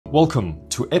Welcome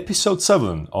to episode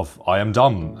 7 of I Am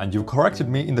Dumb, and you corrected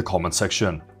me in the comment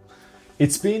section.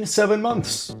 It's been 7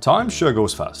 months. Time sure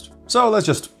goes fast. So let's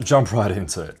just jump right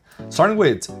into it. Starting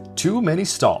with too many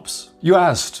stops. You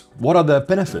asked, what are the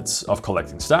benefits of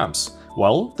collecting stamps?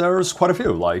 Well, there's quite a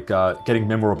few, like getting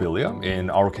memorabilia. In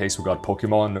our case, we got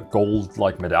Pokemon Gold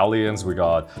like medallions, we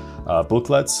got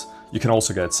booklets. You can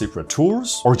also get secret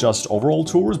tours or just overall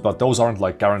tours, but those aren't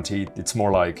like guaranteed. It's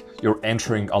more like you're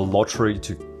entering a lottery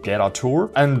to get a tour.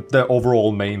 And the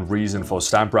overall main reason for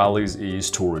stamp rallies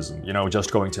is tourism. You know,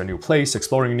 just going to a new place,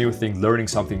 exploring a new thing, learning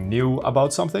something new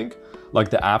about something. Like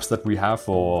the apps that we have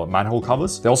for manhole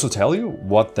covers. They also tell you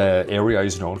what the area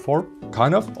is known for,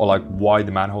 kind of, or like why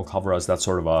the manhole cover has that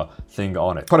sort of a thing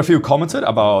on it. Quite a few commented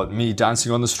about me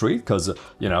dancing on the street, because,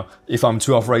 you know, if I'm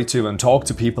too afraid to even talk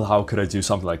to people, how could I do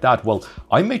something like that? Well,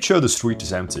 I made sure the street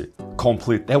is empty.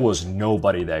 Complete. There was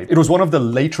nobody there. It was one of the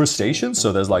later stations,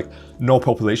 so there's like no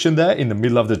population there in the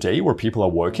middle of the day where people are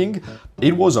working.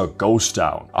 It was a ghost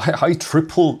town. I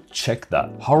triple checked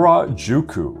that.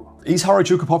 Harajuku. Is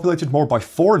Harajuku populated more by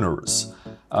foreigners?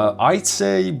 I'd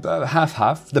say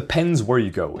half-half. Depends where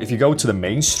you go. If you go to the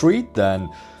main street, then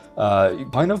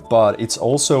kind of, but it's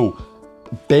also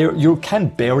you can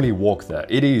barely walk there.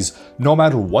 It is, no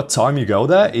matter what time you go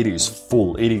there, it is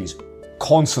full. It is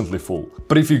constantly full.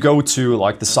 But if you go to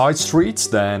like the side streets,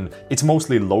 then it's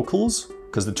mostly locals,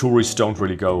 because the tourists don't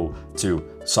really go to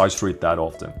side street that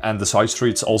often. And the side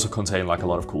streets also contain like a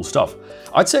lot of cool stuff.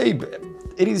 I'd say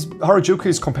Harajuku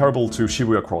is comparable to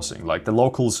Shibuya Crossing. Like the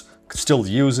locals still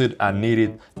use it and need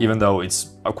it, even though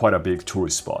it's quite a big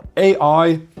tourist spot.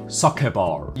 AI sake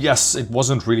bar. Yes, it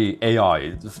wasn't really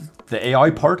AI. The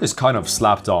AI part is kind of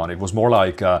slapped on. It was more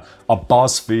like a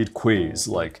BuzzFeed quiz.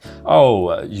 Like,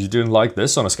 oh, you didn't like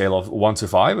this on a scale of 1 to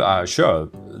 5? Sure,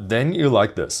 then you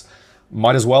like this.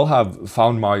 Might as well have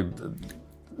found my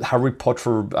Harry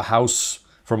Potter house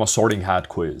from a sorting hat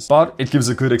quiz. But it gives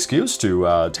a good excuse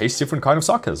to taste different kind of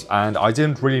sakes. And I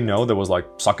didn't really know there was like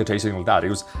sake tasting like that. It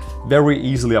was very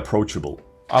easily approachable.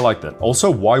 I like that. Also,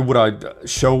 why would I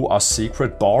show a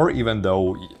secret bar even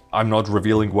though I'm not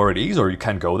revealing where it is or you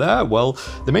can't go there? Well,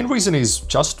 the main reason is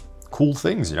just cool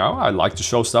things, you know? I like to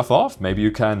show stuff off. Maybe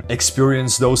you can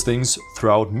experience those things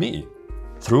throughout me.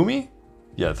 Through me?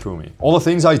 Yeah, through me. All the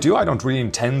things I do, I don't really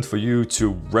intend for you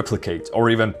to replicate or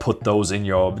even put those in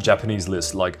your Japanese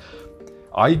list. Like,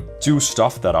 I do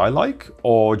stuff that I like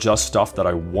or just stuff that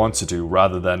I want to do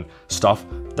rather than stuff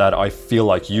that I feel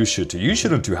like you should do. You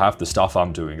shouldn't do half the stuff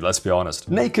I'm doing, let's be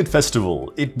honest. Naked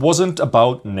Festival. It wasn't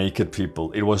about naked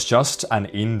people. It was just an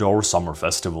indoor summer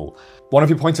festival. One of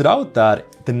you pointed out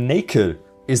that the naked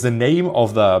is the name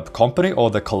of the company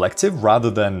or the collective rather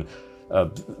than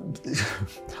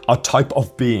a type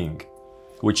of being,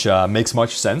 which makes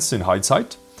much sense in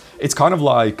hindsight. It's kind of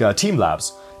like Team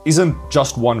Labs isn't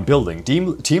just one building.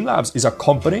 Team Labs is a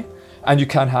company, and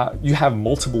you have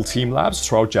multiple Team Labs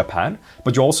throughout Japan,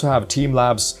 but you also have Team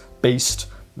Labs based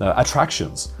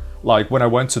attractions. Like when I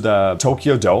went to the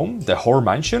Tokyo Dome, the horror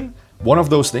mansion, one of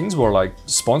those things were like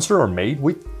sponsored or made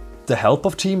with the help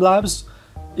of Team Labs,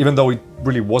 even though it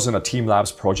really wasn't a Team Labs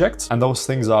project, and those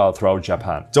things are throughout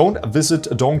Japan. Don't visit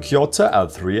Don Quixote at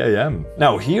 3 AM.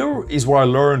 Now here is where I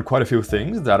learned quite a few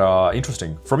things that are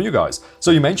interesting from you guys.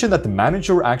 So you mentioned that the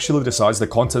manager actually decides the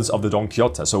contents of the Don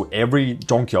Quixote, so every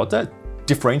Don Quixote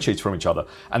differentiates from each other.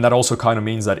 And that also kind of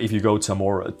means that if you go to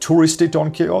more touristy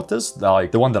Don Quixotes,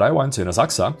 like the one that I went to in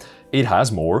Asakusa, it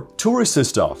has more touristy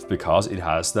stuff because it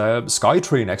has the sky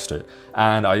tree next to it.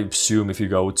 And I assume if you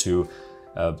go to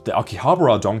the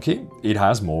Akihabara donkey, it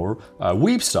has more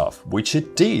weeb stuff, which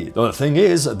it did. The thing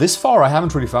is, this far I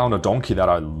haven't really found a donkey that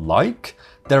I like.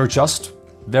 They're just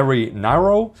very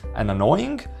narrow and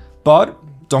annoying, but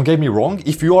don't get me wrong,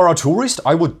 if you are a tourist,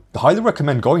 I would highly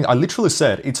recommend going. I literally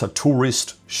said it's a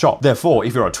tourist shop. Therefore,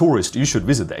 if you're a tourist, you should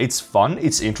visit there. It's fun,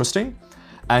 it's interesting,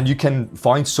 and you can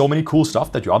find so many cool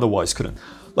stuff that you otherwise couldn't.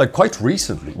 Like quite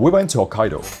recently, we went to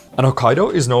Hokkaido. And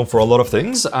Hokkaido is known for a lot of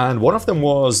things, and one of them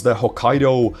was the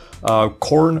Hokkaido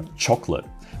corn chocolate.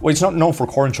 Well, it's not known for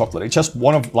corn chocolate, it's just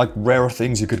one of like rare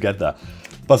things you could get there.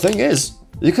 But the thing is,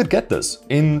 you could get this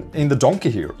in the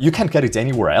donkey here. You can't get it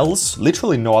anywhere else.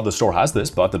 Literally no other store has this,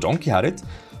 but the donkey had it.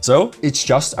 So it's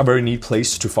just a very neat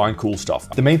place to find cool stuff.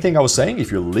 The main thing I was saying,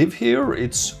 if you live here,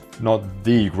 it's not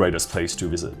the greatest place to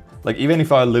visit. Like even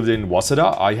if I lived in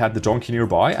Waseda, I had the donkey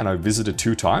nearby and I visited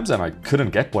 2 times and I couldn't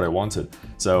get what I wanted.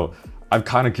 So I've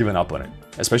kind of given up on it,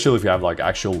 especially if you have like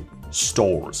actual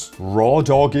stores. Raw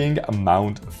dogging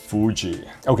Mount Fuji.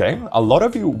 Okay, a lot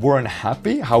of you weren't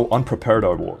happy how unprepared I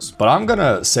was, but I'm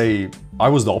gonna say I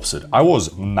was the opposite. I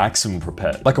was maximum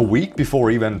prepared. Like a week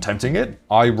before even attempting it,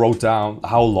 I wrote down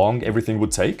how long everything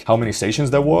would take, how many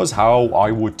stations there was, how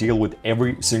I would deal with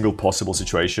every single possible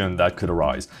situation that could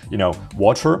arise. You know,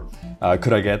 water,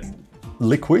 could I get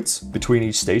liquids between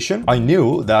each station? I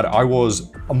knew that I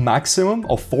was a maximum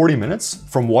of 40 minutes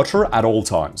from water at all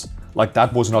times. Like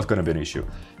that was not gonna be an issue.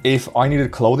 If I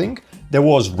needed clothing, there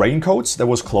was raincoats, there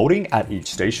was clothing at each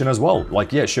station as well.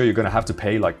 Like, yeah, sure, you're gonna have to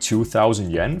pay like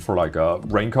 2,000 yen for like a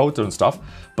raincoat and stuff.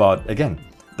 But again,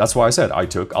 that's why I said I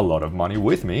took a lot of money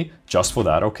with me just for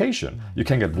that occasion. You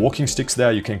can get walking sticks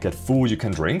there, you can get food, you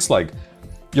can drinks. Like,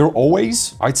 you're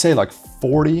always, I'd say like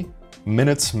 40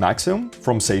 minutes maximum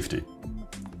from safety.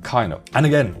 Kind of. And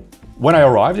again, when I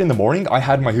arrived in the morning, I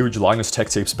had my huge Linus Tech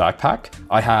Tapes backpack.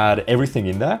 I had everything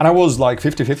in there, and I was like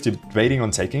 50-50 debating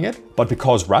on taking it. But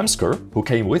because Ramsker, who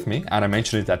came with me, and I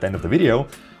mentioned it at the end of the video,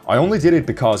 I only did it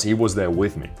because he was there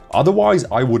with me. Otherwise,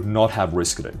 I would not have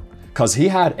risked it. Because he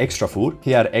had extra food,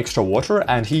 he had extra water,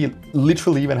 and he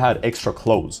literally even had extra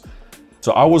clothes.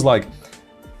 So I was like,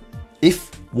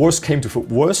 if worst came to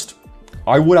worst,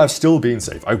 I would have still been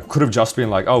safe. I could have just been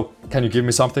like, oh, can you give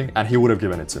me something? And he would have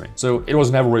given it to me. So it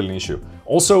was never really an issue.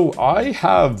 Also, I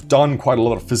have done quite a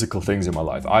lot of physical things in my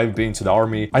life. I've been to the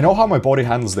army. I know how my body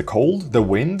handles the cold, the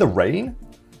wind, the rain,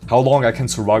 how long I can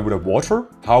survive without water,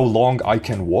 how long I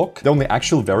can walk. The only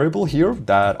actual variable here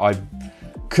that I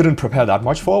couldn't prepare that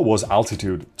much for was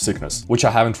altitude sickness, which I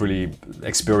haven't really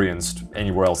experienced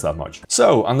anywhere else that much.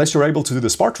 So unless you're able to do the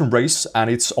Spartan race and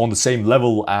it's on the same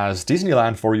level as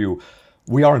Disneyland for you,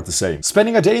 we aren't the same.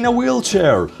 Spending a day in a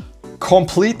wheelchair,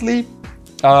 completely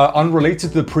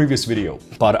unrelated to the previous video,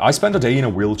 but I spent a day in a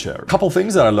wheelchair. A couple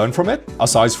things that I learned from it,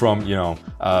 aside from, you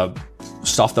know,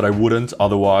 stuff that I wouldn't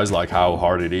otherwise, like how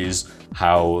hard it is,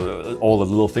 how all the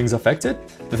little things affect it.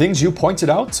 The things you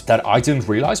pointed out that I didn't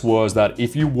realize was that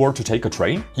if you were to take a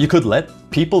train, you could let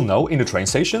people know in the train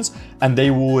stations and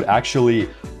they would actually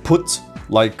put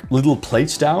like little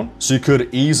plates down so you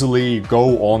could easily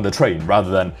go on the train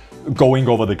rather than going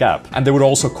over the gap. And they would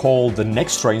also call the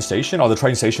next train station or the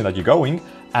train station that you're going,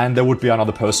 and there would be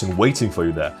another person waiting for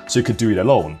you there, so you could do it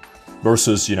alone.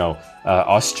 Versus, you know,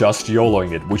 us just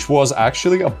YOLOing it, which was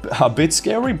actually a bit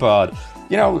scary, but,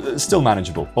 you know, still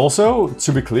manageable. Also,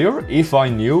 to be clear, if I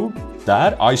knew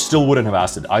that, I still wouldn't have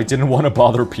asked it. I didn't want to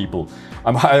bother people.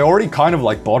 I already kind of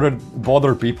like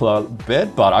bothered people a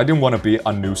bit, but I didn't want to be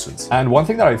a nuisance. And one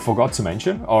thing that I forgot to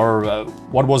mention, or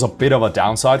what was a bit of a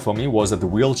downside for me, was that the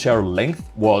wheelchair length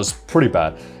was pretty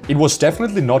bad. It was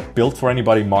definitely not built for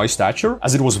anybody my stature,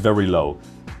 as it was very low.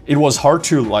 It was hard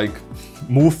to like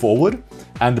move forward,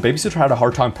 and the babysitter had a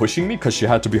hard time pushing me because she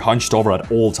had to be hunched over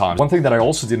at all times. One thing that I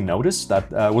also didn't notice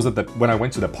that was that when I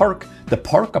went to the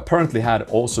park apparently had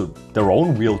also their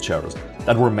own wheelchairs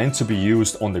that were meant to be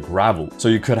used on the gravel. So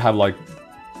you could have like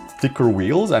thicker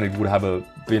wheels and it would have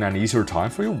been an easier time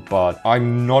for you, but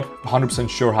I'm not 100%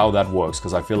 sure how that works,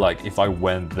 because I feel like if I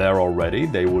went there already,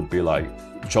 they would be like,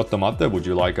 Chottamatte, would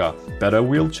you like a better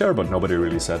wheelchair? But nobody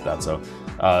really said that, so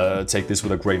take this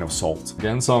with a grain of salt.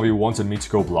 Again, some of you wanted me to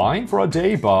go blind for a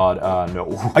day, but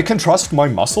no. I can trust my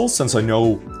muscles since I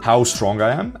know how strong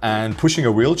I am, and pushing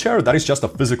a wheelchair, that is just a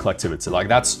physical activity, like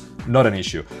that's not an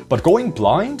issue. But going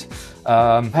blind,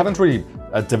 haven't really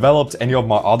developed any of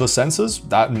my other senses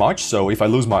that much, so if I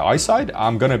lose my eyesight,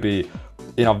 I'm gonna be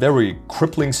in a very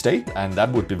crippling state, and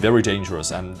that would be very dangerous.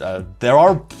 And there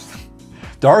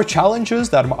are challenges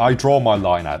that I draw my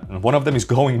line at, and one of them is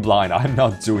going blind. I'm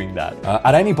not doing that.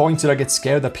 At any point did I get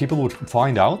scared that people would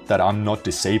find out that I'm not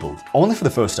disabled? Only for the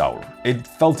first hour. It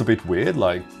felt a bit weird,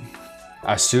 like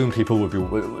I assumed people would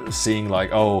be seeing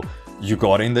like, oh, you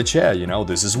got in the chair, you know,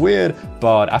 this is weird.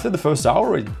 But after the first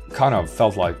hour, it kind of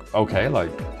felt like, okay,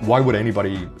 like why would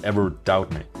anybody ever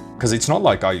doubt me? Because it's not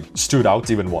like I stood out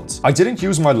even once. I didn't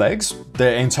use my legs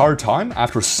the entire time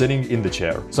after sitting in the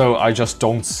chair. So I just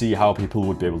don't see how people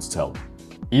would be able to tell.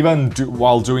 Even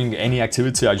while doing any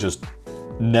activity, I just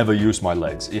never used my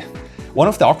legs. Yeah. One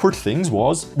of the awkward things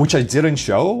was, which I didn't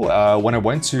show when I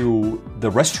went to the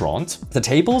restaurant, the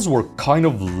tables were kind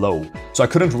of low. So I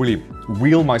couldn't really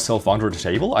wheel myself under the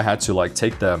table. I had to like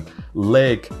take the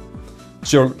leg.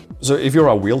 So if you're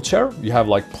a wheelchair, you have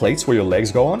like plates where your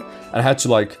legs go on. And I had to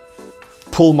like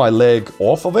pull my leg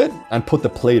off of it and put the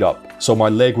plate up, so my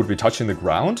leg would be touching the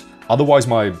ground. Otherwise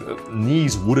my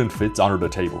knees wouldn't fit under the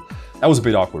table. That was a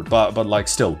bit awkward, but like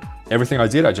still, everything I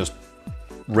did, I just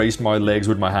raised my legs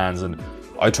with my hands and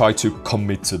I tried to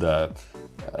commit to the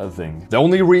thing. The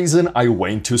only reason I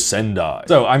went to Sendai.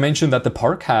 So I mentioned that the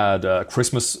park had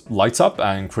Christmas lights up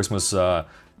and Christmas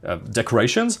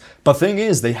decorations, but thing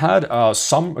is they had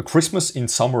some Christmas in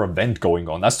summer event going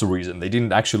on. That's the reason. They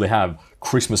didn't actually have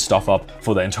Christmas stuff up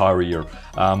for the entire year.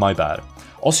 My bad.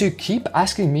 Also, you keep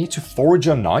asking me to forge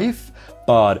a knife,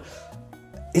 but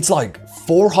it's like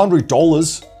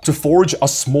 $400 to forge a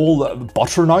small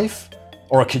butter knife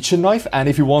or a kitchen knife, and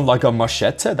if you want like a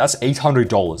machete, that's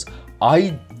 $800.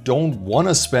 I don't want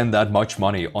to spend that much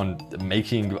money on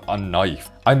making a knife.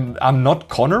 I'm not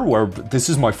Connor, where this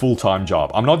is my full-time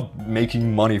job. I'm not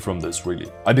making money from this,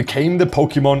 really. I became the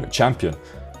Pokemon champion.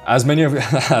 As many of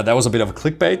that was a bit of a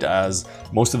clickbait, as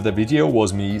most of the video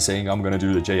was me saying I'm gonna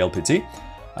do the JLPT.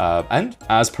 And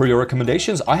as per your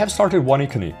recommendations, I have started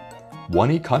Wanikani.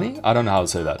 Wanikani? I don't know how to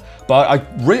say that, but I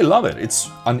really love it. It's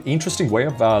an interesting way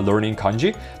of learning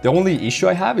kanji. The only issue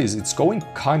I have is it's going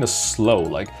kind of slow.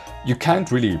 Like, you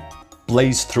can't really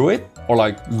blaze through it or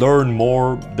like learn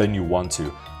more than you want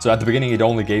to. So at the beginning, it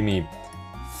only gave me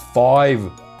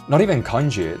 5, not even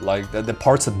kanji, like the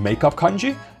parts that make up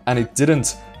kanji, and it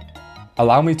didn't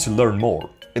allow me to learn more.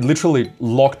 It literally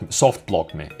soft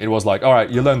blocked me. It was like, all right,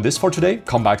 you learned this for today,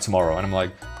 come back tomorrow. And I'm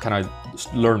like, can I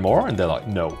learn more? And they're like,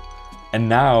 no. And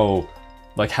now,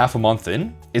 like half a month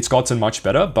in, it's gotten much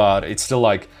better, but it's still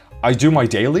like, I do my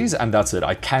dailies and that's it.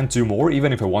 I can't do more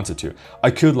even if I wanted to. I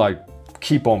could like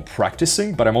keep on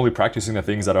practicing, but I'm only practicing the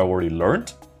things that I already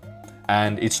learned.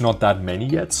 And it's not that many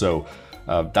yet, so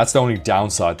that's the only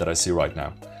downside that I see right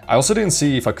now. I also didn't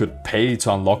see if I could pay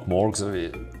to unlock more,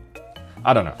 because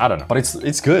I don't know, but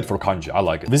it's good for kanji. I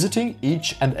like it. Visiting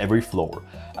each and every floor.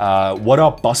 What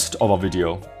a bust of a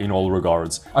video in all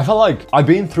regards. I feel like I've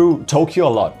been through Tokyo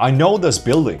a lot. I know there's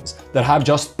buildings that have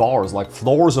just bars, like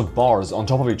floors of bars on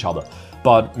top of each other.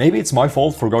 But maybe it's my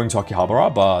fault for going to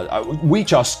Akihabara, but we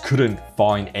just couldn't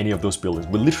find any of those buildings.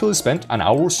 We literally spent an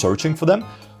hour searching for them,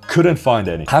 couldn't find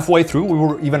any. Halfway through, we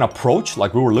were even approached,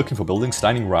 like we were looking for buildings,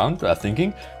 standing around,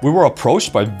 thinking. We were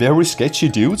approached by very sketchy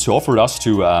dudes who offered us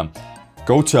to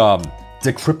go to a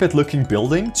decrepit looking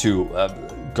building to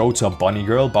go to a bunny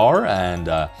girl bar,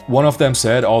 and one of them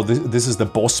said, oh, this is the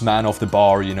boss man of the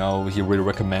bar, you know, he really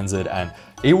recommends it, and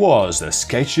it was the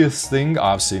sketchiest thing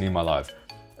I've seen in my life.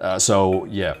 So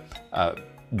yeah,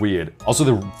 weird. Also,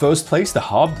 the first place, the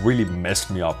hub, really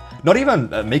messed me up. Not even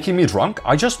making me drunk,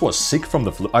 I just was sick from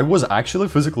the flu. I was actually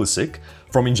physically sick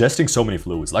from ingesting so many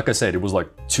fluids. Like I said, it was like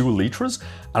 2 liters,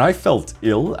 and I felt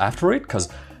ill after it because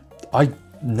I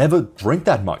never drink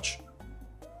that much.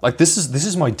 Like this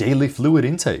is my daily fluid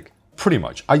intake, pretty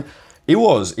much. It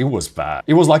was bad.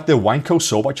 It was like the Wanko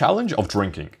Soba challenge of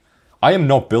drinking. I am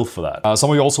not built for that. Some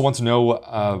of you also want to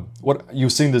know what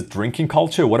you've seen the drinking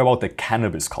culture. What about the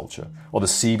cannabis culture or the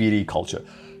CBD culture?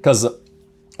 Because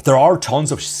there are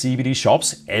tons of CBD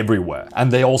shops everywhere,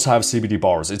 and they also have CBD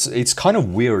bars. It's kind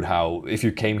of weird how if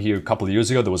you came here a couple of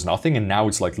years ago there was nothing, and now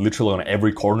it's like literally on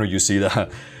every corner you see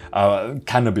the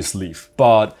cannabis leaf.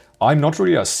 But I'm not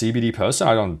really a CBD person.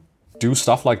 I don't do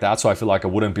stuff like that, so I feel like I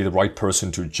wouldn't be the right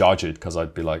person to judge it, because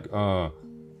I'd be like,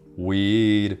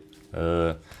 weed.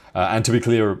 And to be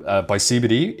clear, by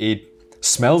CBD, it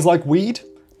smells like weed,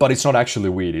 but it's not actually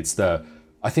weed. It's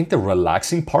I think the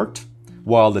relaxing part,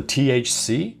 while the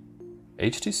THC,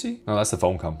 HTC? No, that's the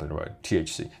phone company, right?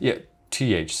 THC. Yeah,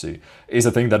 THC is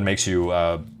the thing that makes you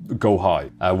go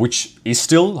high, which is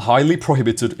still highly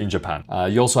prohibited in Japan.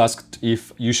 You also asked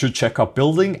if you should check a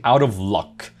building out of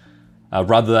luck,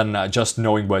 rather than just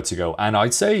knowing where to go. And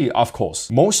I'd say, of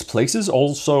course. Most places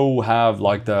also have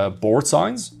like the board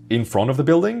signs in front of the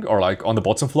building or like on the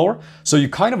bottom floor. So you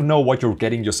kind of know what you're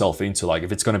getting yourself into, like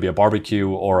if it's gonna be a barbecue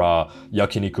or a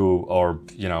yakiniku or,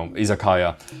 you know,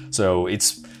 izakaya. So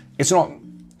it's not,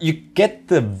 you get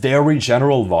the very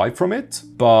general vibe from it,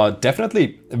 but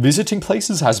definitely visiting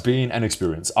places has been an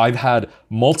experience. I've had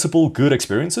multiple good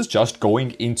experiences just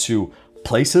going into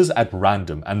places at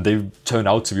random, and they've turned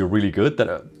out to be really good,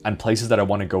 and places that I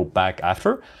want to go back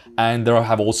after. And there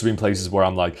have also been places where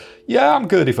I'm like, yeah, I'm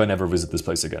good if I never visit this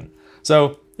place again.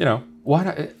 So, you know, why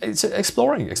not? It's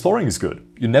exploring. Exploring is good.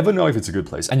 You never know if it's a good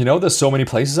place. And you know, there's so many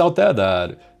places out there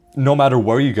that no matter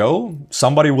where you go,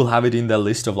 somebody will have it in their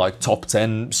list of like top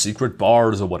 10 secret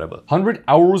bars or whatever. 100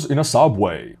 hours in a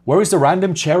subway. Where is the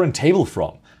random chair and table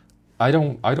from? I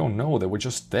don't know. They were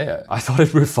just there. I thought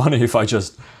it'd be funny if I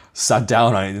just sat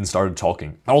down and started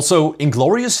talking. Also,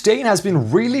 Inglorious Stain has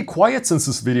been really quiet since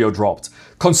this video dropped,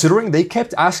 considering they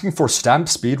kept asking for stamp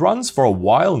speedruns for a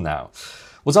while now.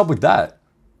 What's up with that?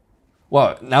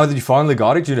 Well, now that you finally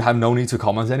got it, you have no need to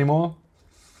comment anymore?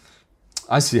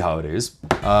 I see how it is.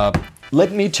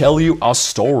 Let me tell you a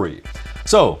story.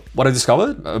 So, what I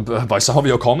discovered by some of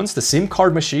your comments, the SIM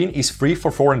card machine is free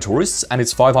for foreign tourists and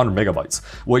it's 500 megabytes,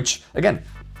 which again,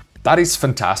 that is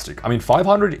fantastic. I mean,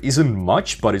 500 isn't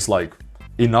much, but it's like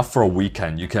enough for a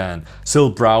weekend. You can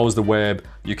still browse the web,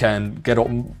 you can get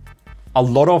a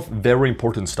lot of very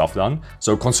important stuff done.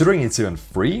 So considering it's even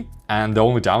free and the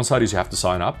only downside is you have to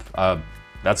sign up,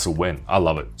 that's a win. I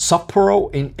love it.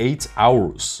 Sapporo in 8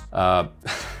 hours.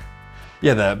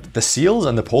 Yeah, the seals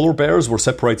and the polar bears were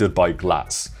separated by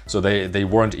glass. So they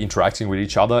weren't interacting with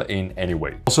each other in any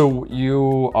way. Also,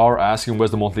 you are asking where's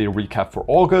the monthly recap for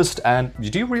August, and you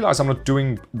do realize I'm not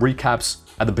doing recaps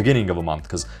at the beginning of a month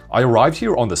because I arrived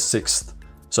here on the 6th.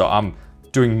 So I'm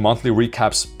doing monthly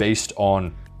recaps based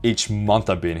on each month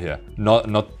I've been here,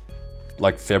 not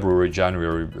like February,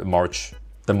 January, March,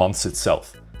 the months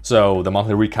itself. So the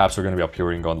monthly recaps are going to be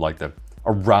appearing on like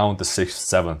around the 6th,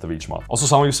 7th of each month. Also,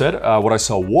 some of you said what I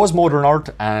saw was modern art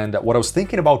and what I was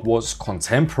thinking about was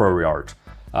contemporary art.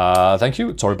 Thank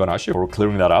you, Tori Banashi, for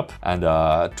clearing that up. And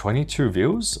 22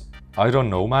 views? I don't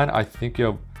know, man. I think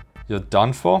you're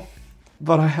done for.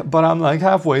 But I'm like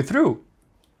halfway through.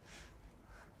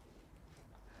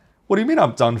 What do you mean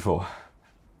I'm done for?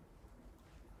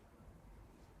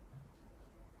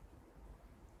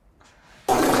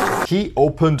 He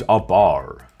opened a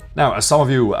bar. Now, as some of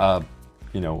you,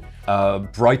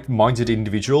 bright-minded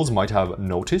individuals might have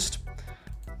noticed,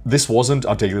 this wasn't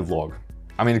a daily vlog.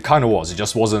 I mean, it kind of was. It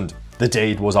just wasn't the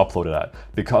day it was uploaded at.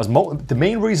 Because the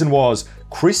main reason was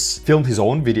Chris filmed his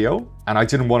own video and I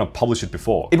didn't want to publish it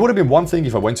before. It would have been one thing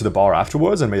if I went to the bar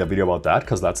afterwards and made a video about that,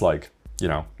 because that's like, you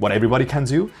know, what everybody can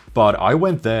do. But I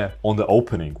went there on the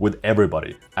opening with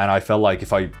everybody. And I felt like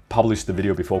if I published the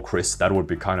video before Chris, that would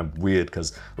be kind of weird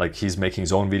because like he's making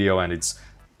his own video and it's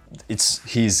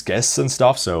his guests and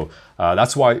stuff. So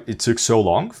that's why it took so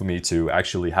long for me to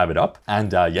actually have it up.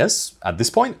 And yes, at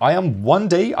this point, I am 1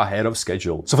 day ahead of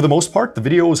schedule. So for the most part, the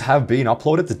videos have been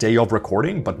uploaded the day of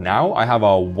recording, but now I have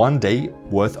a 1 day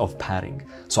worth of padding.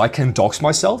 So I can dox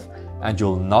myself and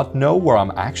you'll not know where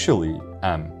I'm actually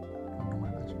am.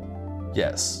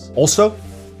 Yes. Also,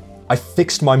 I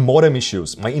fixed my modem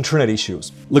issues, my internet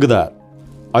issues. Look at that.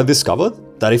 I discovered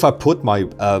that if I put my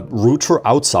router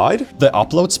outside, the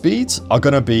upload speeds are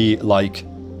gonna be like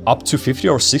up to 50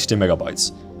 or 60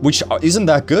 megabytes, which isn't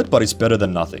that good, but it's better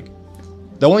than nothing.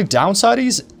 The only downside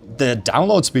is the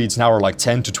download speeds now are like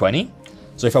 10 to 20.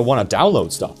 So if I want to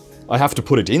download stuff, I have to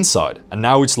put it inside. And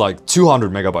now it's like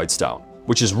 200 megabytes down,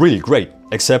 which is really great,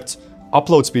 except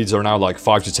upload speeds are now like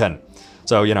 5 to 10.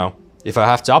 So, you know, if I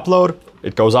have to upload,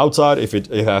 it goes outside. If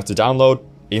I have to download,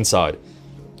 inside.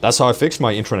 That's how I fixed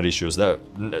my internet issues.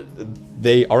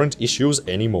 They aren't issues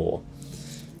anymore.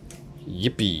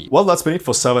 Yippee. Well, that's been it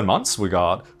for 7 months. We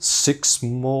got 5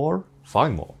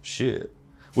 more, shit.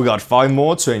 We got 5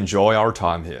 more to enjoy our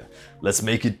time here. Let's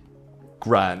make it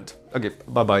grand. Okay,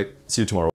 bye-bye. See you tomorrow.